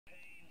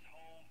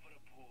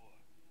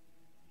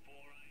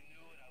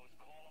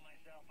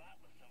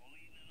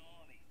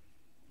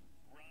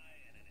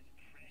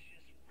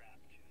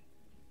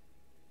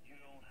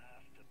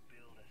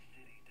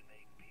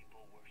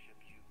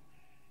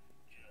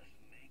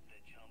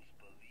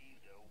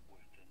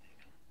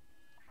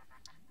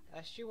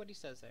That's true what he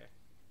says there.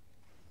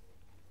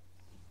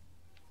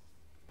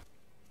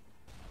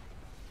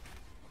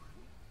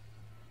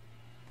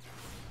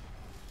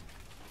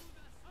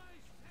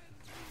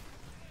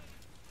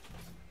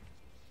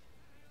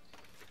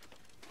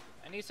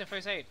 I need some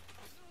first aid.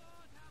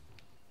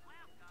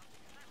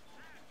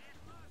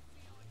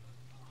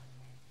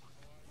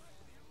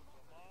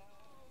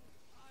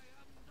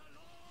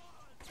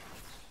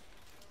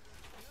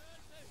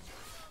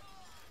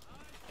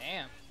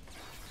 Damn.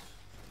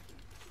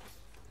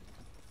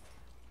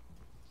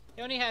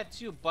 He only had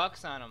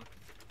 $2 on him.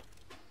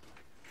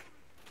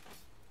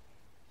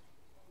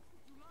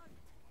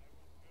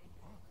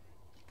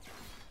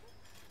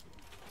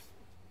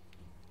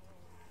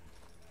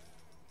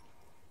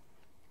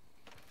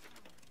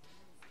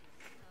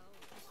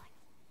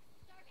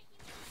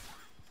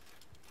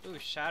 Ooh,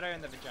 shot her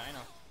in the vagina.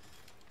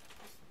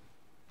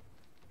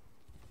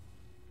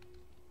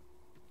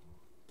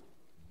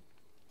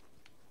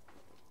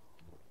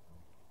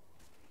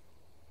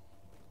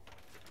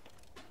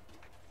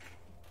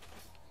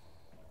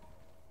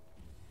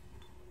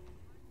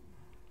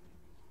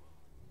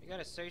 We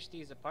gotta search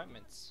these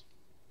apartments.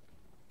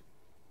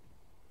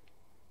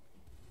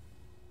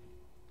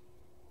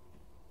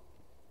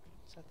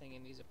 There's nothing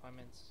in these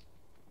apartments.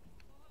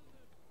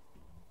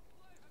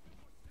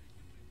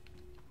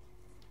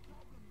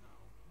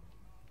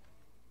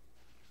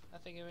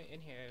 Nothing in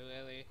here,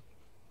 really.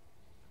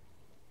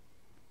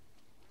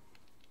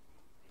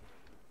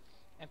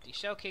 Empty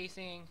shell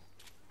casing.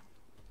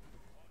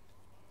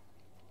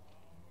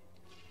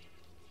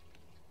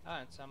 Oh,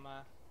 and some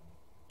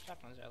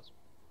shotgun shells.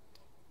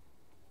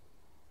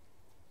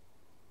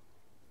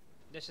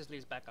 This just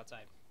leads back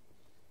outside.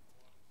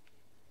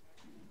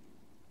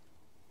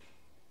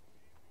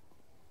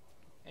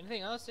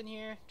 Anything else in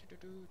here?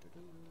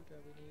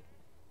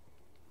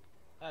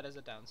 Oh, there's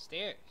a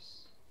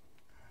downstairs.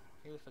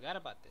 We forgot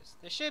about this.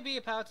 There should be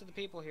a pallet to the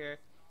people here,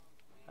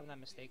 if I'm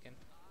not mistaken.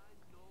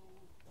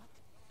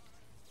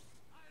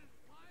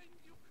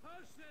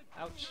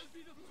 Ouch.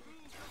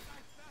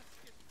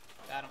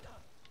 Got him.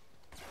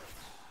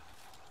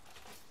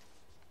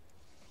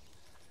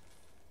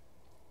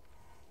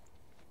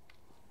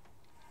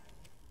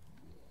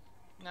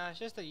 No, it's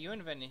just a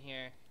UN vent in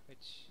here,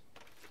 which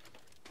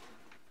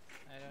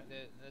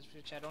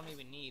I don't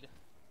even need.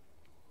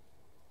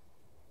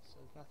 So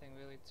there's nothing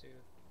really to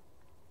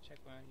check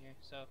around here.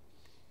 So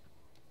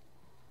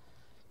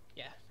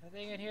yeah,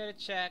 nothing in here to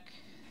check.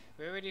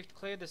 We already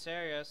cleared this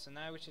area, so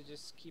now we should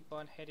just keep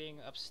on heading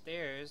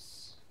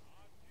upstairs.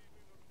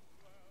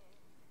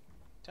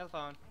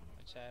 Telephone,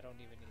 which I don't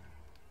even need.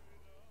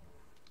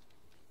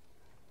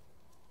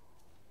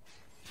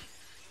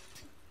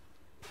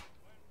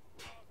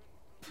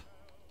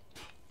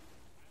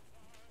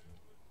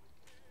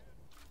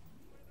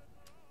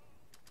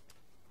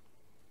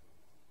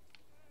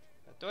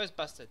 The door's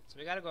busted, so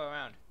we gotta go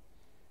around.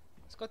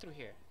 Let's go through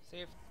here. See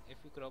if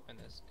we could open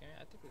this. Okay,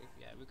 I think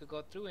we could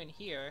go through in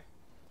here.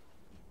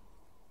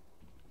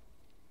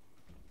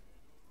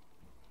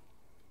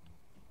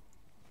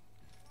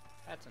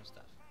 Had some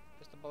stuff.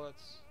 Just the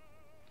bullets.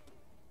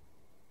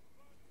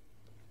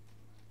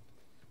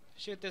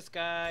 Shoot this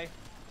guy.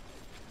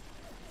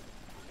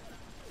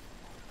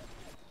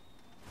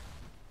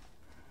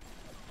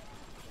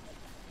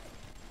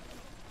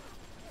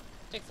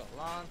 Takes a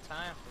long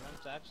time for them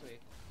to actually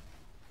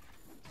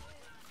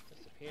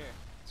disappear.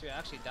 To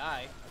actually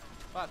die.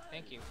 Fuck,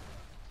 thank you.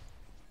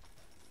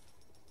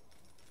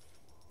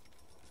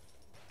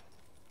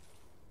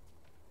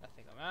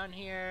 Nothing around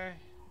here.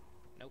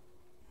 Nope.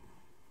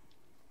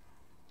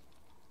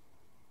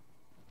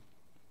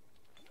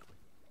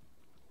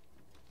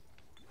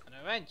 And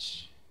a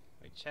wrench,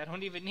 which I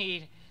don't even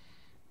need.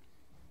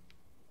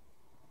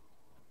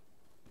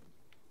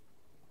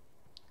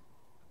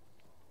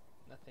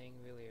 Nothing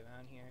really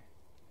around here.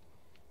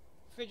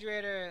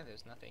 Refrigerator,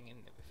 there's nothing in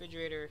the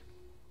refrigerator.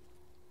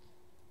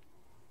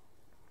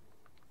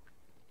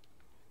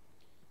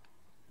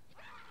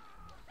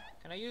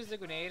 Can I use the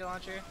grenade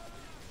launcher?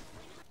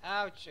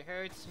 Ouch, it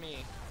hurts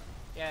me.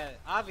 Yeah,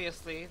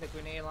 obviously the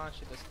grenade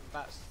launcher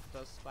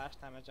does splash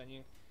damage on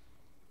you.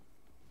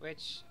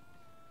 Which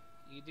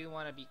you do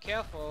want to be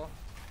careful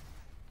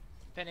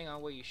depending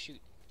on where you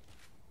shoot.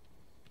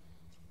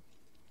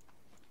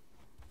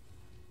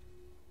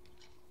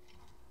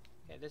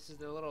 Yeah, this is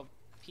the little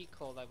peek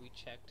hole that we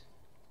checked.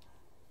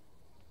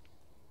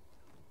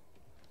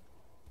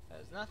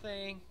 There's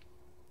nothing.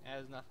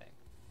 There's nothing.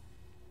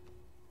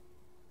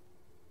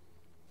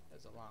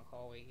 There's a long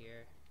hallway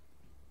here.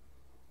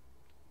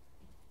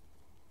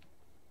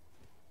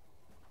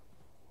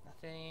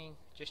 Nothing.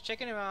 Just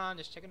checking around.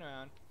 Just checking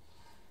around.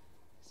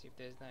 See if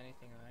there's not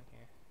anything around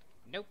here.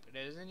 Nope.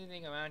 There isn't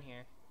anything around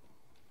here.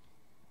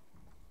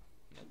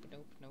 Nope.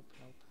 Nope. Nope.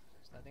 Nope.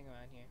 There's nothing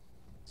around here.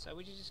 So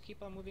we just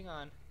keep on moving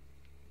on.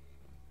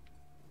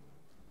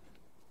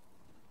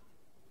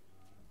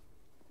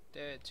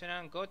 Turn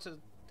on. Go to.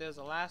 There's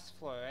a last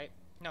floor, right?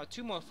 No,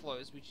 2 more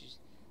floors, which is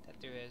that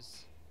there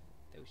is.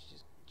 That we should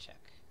just check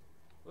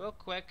real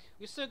quick.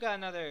 We still got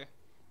another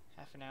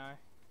half an hour.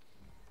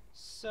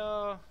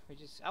 So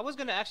I was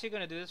actually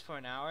gonna do this for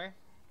an hour,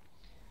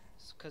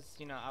 cause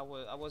you know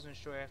I wasn't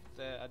sure if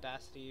the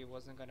Audacity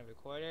wasn't gonna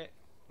record it,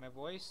 my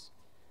voice,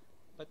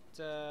 but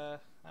I'm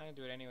gonna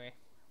do it anyway.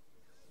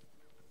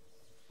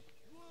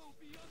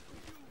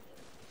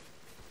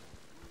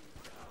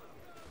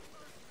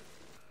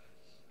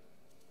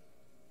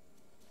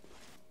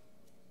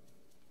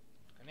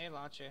 Grenade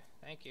launcher,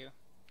 thank you.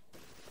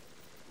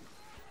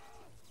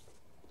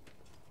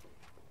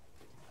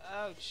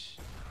 Ouch.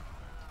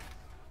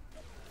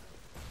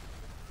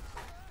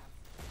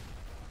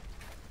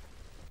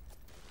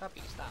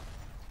 Puppy, stop.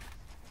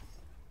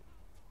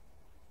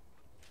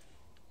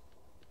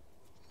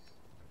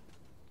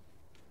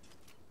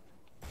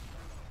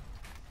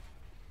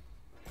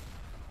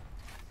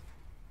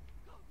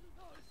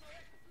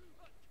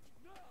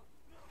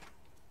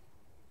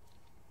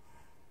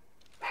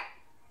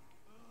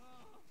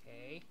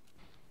 Okay.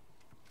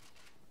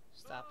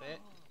 Stop it.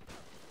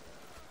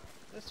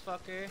 This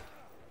fucker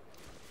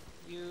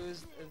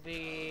used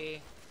the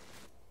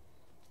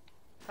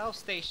health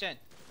station.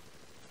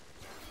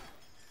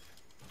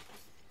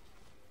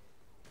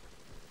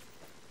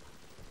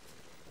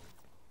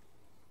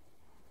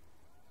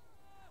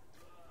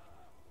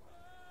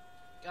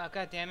 Oh,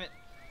 god damn it.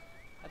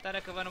 I thought I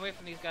could run away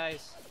from these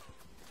guys.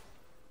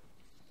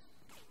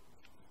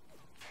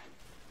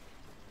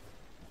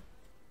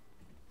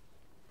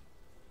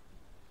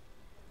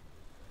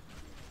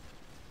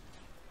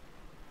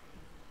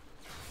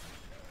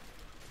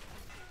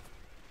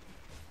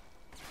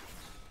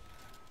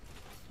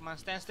 Come on,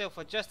 stand still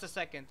for just a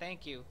second.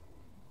 Thank you.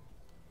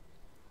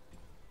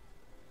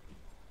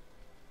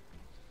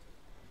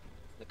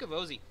 Look at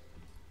Rosie.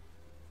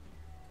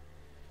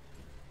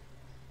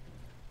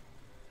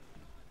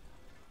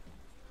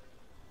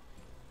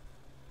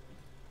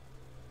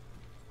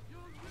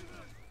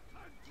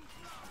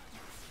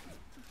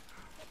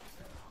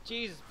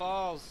 Jesus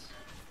balls.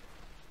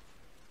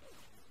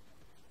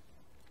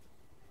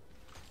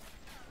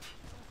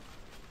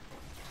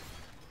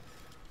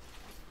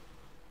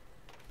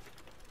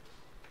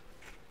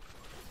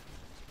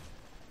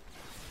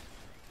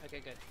 Okay,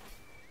 good.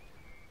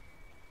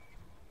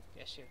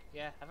 Yeah, shoot.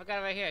 Yeah, I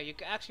forgot right here. You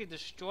can actually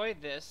destroy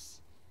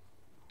this.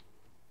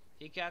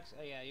 You can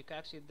you can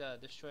actually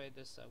destroy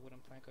this wooden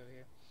plank over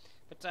here.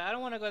 But I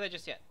don't want to go there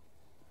just yet.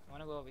 I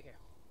want to go over here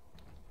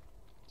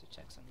to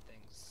check some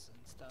things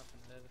and stuff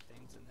and other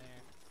things in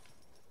there.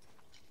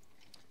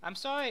 I'm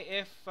sorry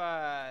if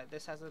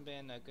this hasn't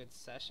been a good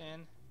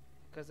session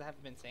because I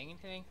haven't been saying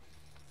anything.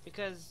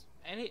 Because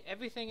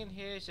everything in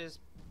here is just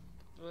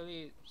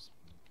really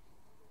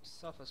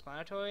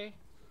self-explanatory.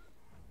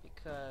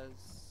 Because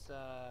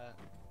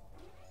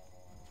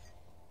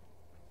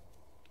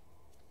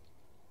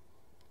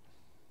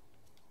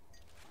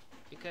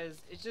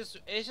it's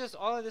just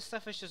all of this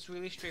stuff is just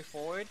really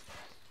straightforward.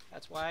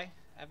 That's why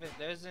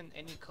there isn't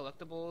any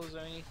collectibles or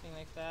anything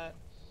like that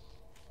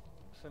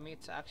for me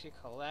to actually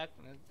collect,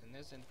 and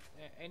there isn't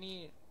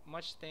any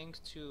much things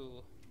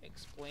to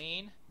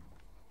explain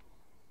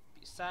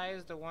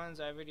besides the ones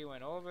I already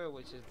went over,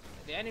 which is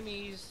the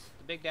enemies,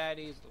 the big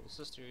daddies, the little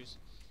sisters,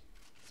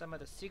 some of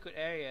the secret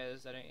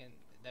areas that are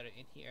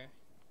in here.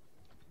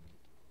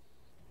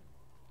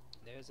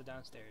 There's the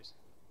downstairs.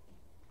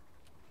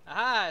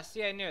 Aha!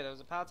 See, I knew there was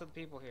a pallet of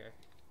people here.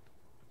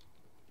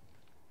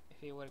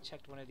 If you would have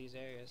checked one of these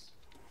areas.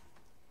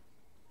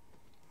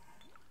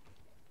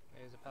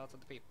 There's a pallet of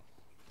the people.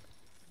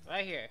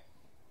 Right here.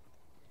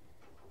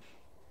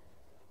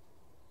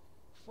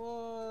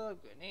 Full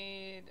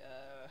grenade,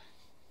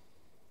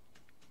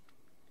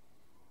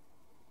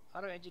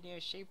 auto-engineer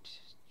shaped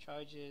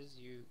charges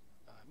you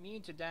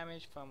immune to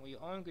damage from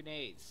your own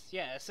grenades.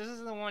 Yes, this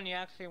is the one you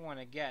actually want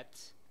to get.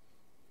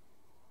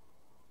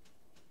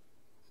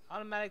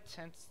 Automatic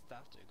tent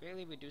stuff to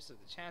greatly reduces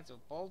the chance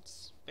of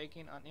bolts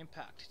breaking on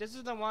impact. This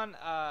is the one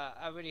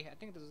I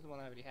think this is the one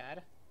I already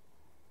had.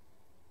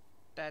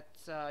 That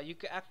you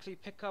could actually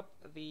pick up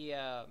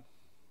the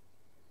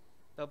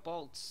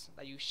bolts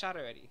that you shot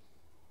already.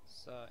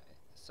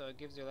 So it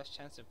gives you less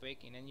chance of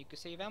breaking, and you can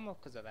save ammo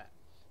because of that.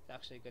 It's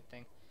actually a good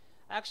thing.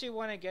 I actually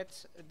want to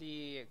get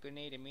the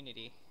grenade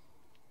immunity,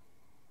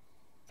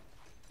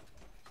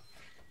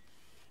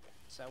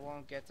 so I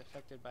won't get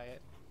affected by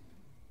it.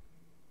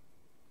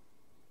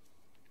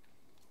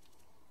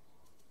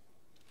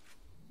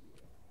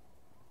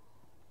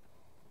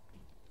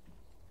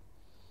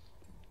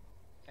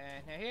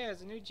 And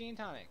here's a new gene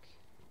tonic.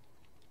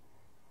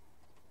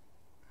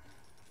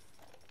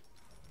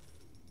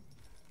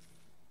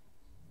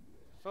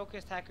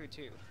 Focused Hacker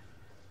 2.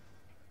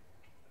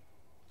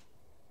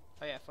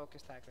 Oh yeah,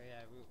 Focused Hacker,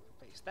 yeah, we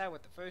replaced that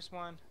with the first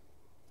one.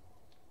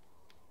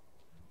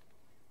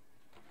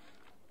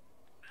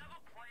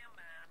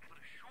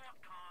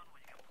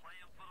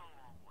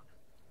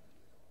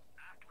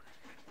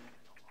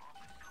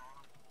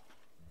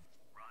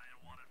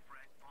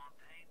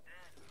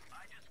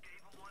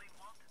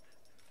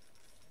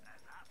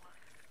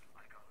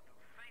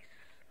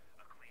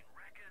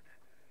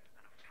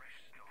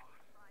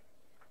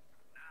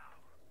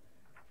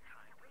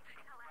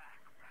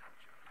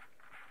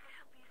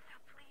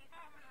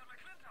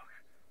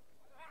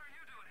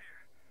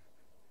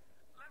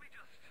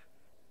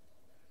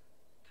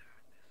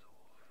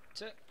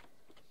 to.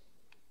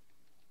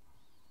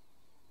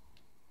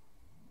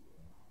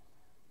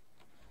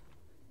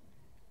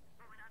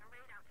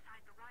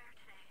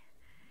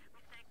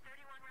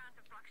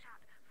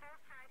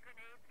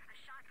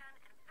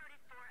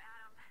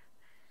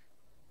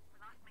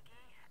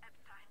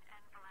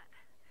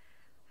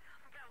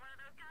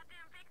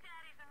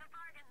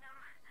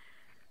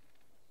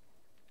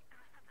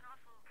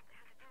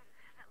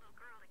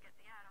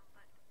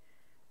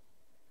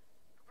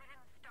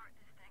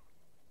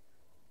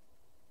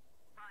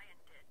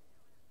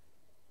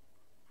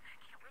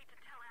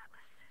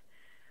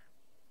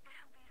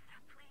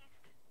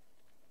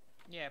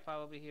 Yeah,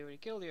 probably he already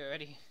killed you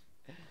already.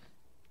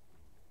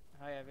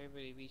 I have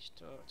everybody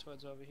reached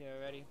towards over here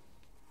already.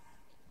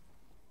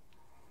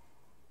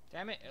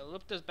 Damn it, it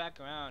looped us back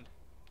around.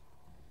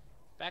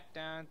 Back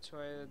down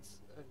towards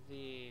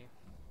the...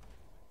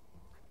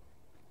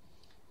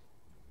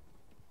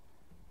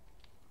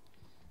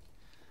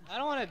 I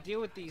don't want to deal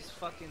with these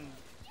fucking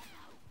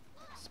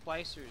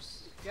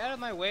splicers. Get out of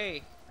my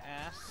way,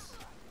 ass.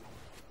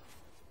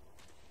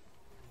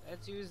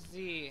 Let's use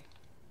the...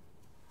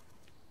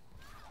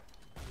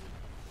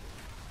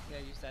 Yeah,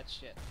 use that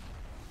shit.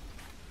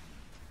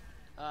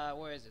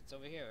 Where is it? It's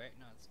over here, right?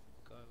 No, it's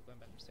going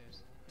back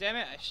upstairs. Damn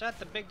it, I shot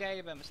the Big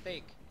Daddy by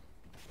mistake.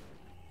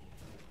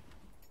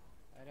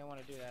 I didn't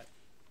want to do that.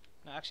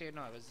 No, actually,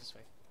 no, it was this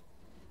way.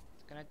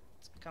 It's gonna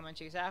come and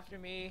chase after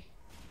me.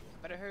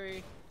 Better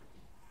hurry.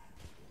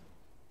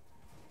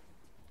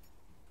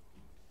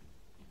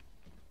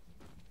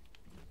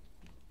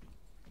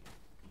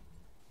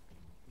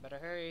 Better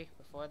hurry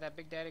before that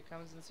Big Daddy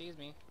comes and sees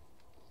me.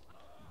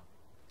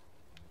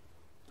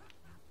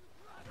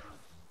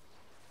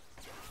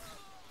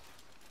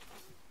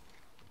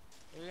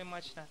 Really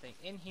much nothing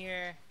in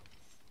here.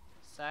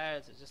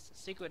 Besides, it's just a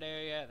secret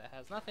area that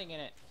has nothing in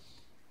it.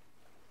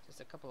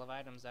 Just a couple of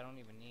items I don't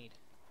even need.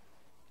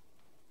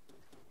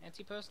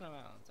 Anti-personal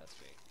rounds, that's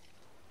great.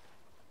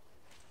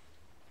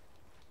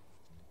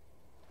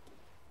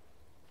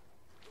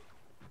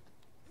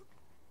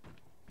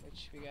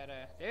 Which we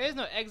gotta... There is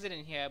no exit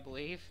in here, I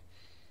believe.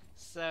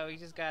 So we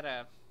just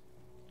gotta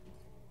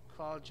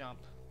crawl jump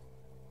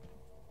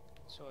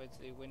towards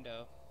the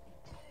window.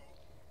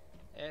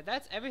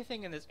 That's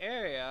everything in this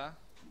area.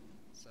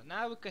 So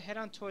now we can head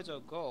on towards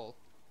our goal.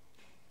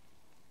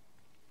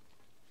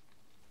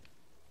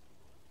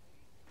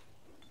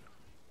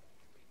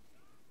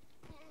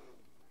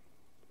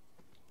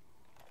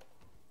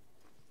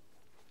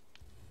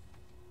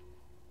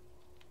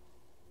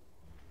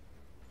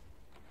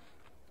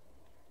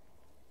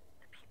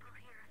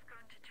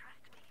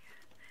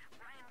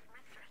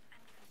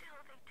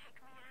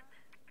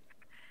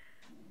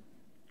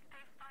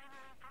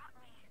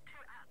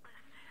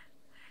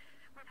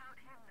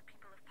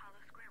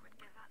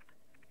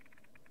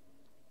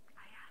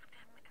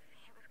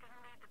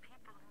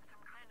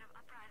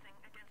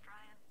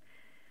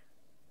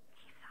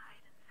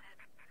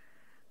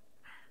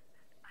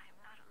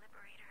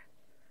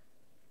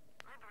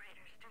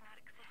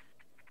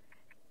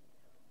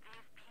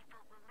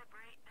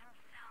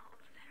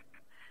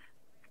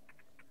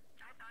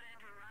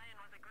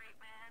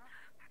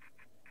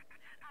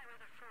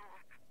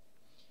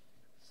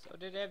 So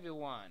did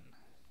everyone.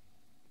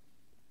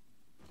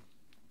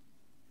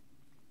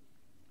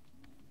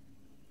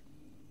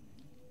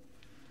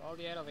 Follow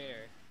the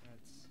elevator.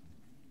 Let's...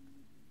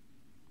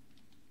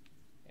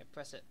 Yeah,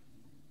 press it.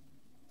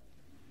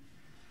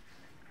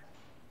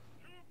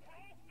 You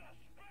broke the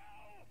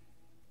spell!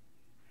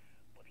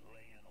 But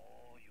laying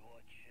all your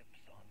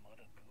chips on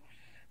Mother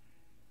Goose,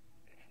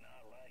 it's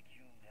not like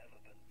you've never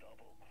been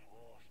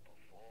double-crossed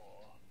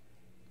before.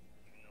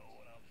 You know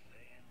what I'm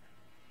saying?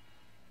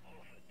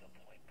 Off at the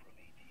point,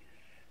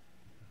 Prometheus.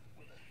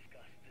 We'll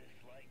discuss this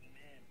like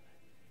men.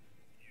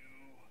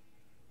 You,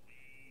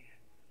 me,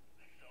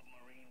 the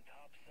submarine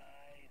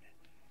topside,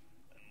 and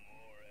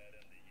more at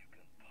him than you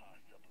can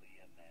possibly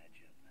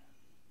imagine.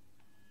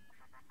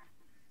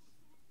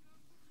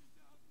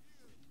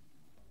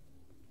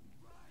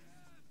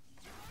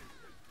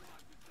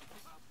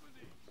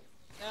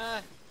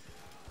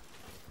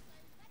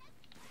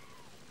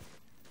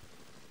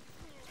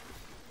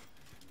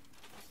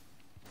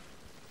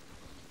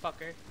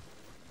 Fucker.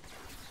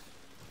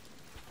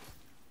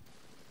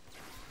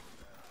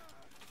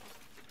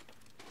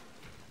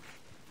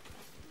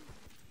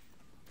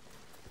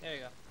 There you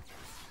go.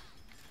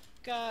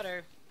 Got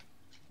her.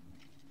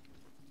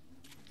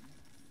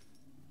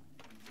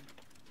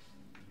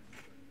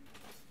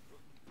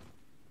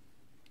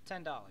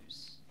 $10.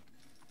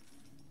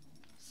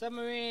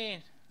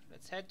 Submarine.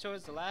 Let's head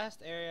towards the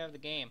last area of the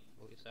game.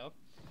 I believe so.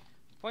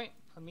 Point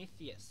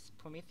Prometheus.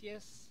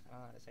 Prometheus? I don't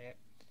know how to say it.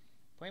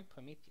 Point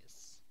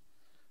Prometheus.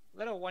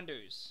 Little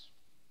Wonders.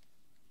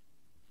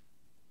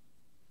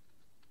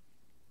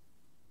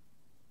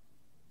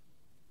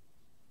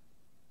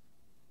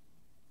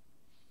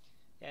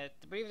 Yeah, I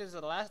believe this is the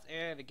last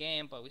area of the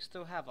game, but we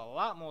still have a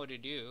lot more to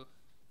do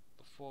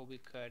before we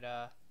could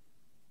head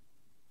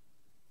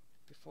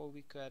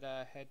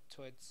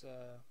towards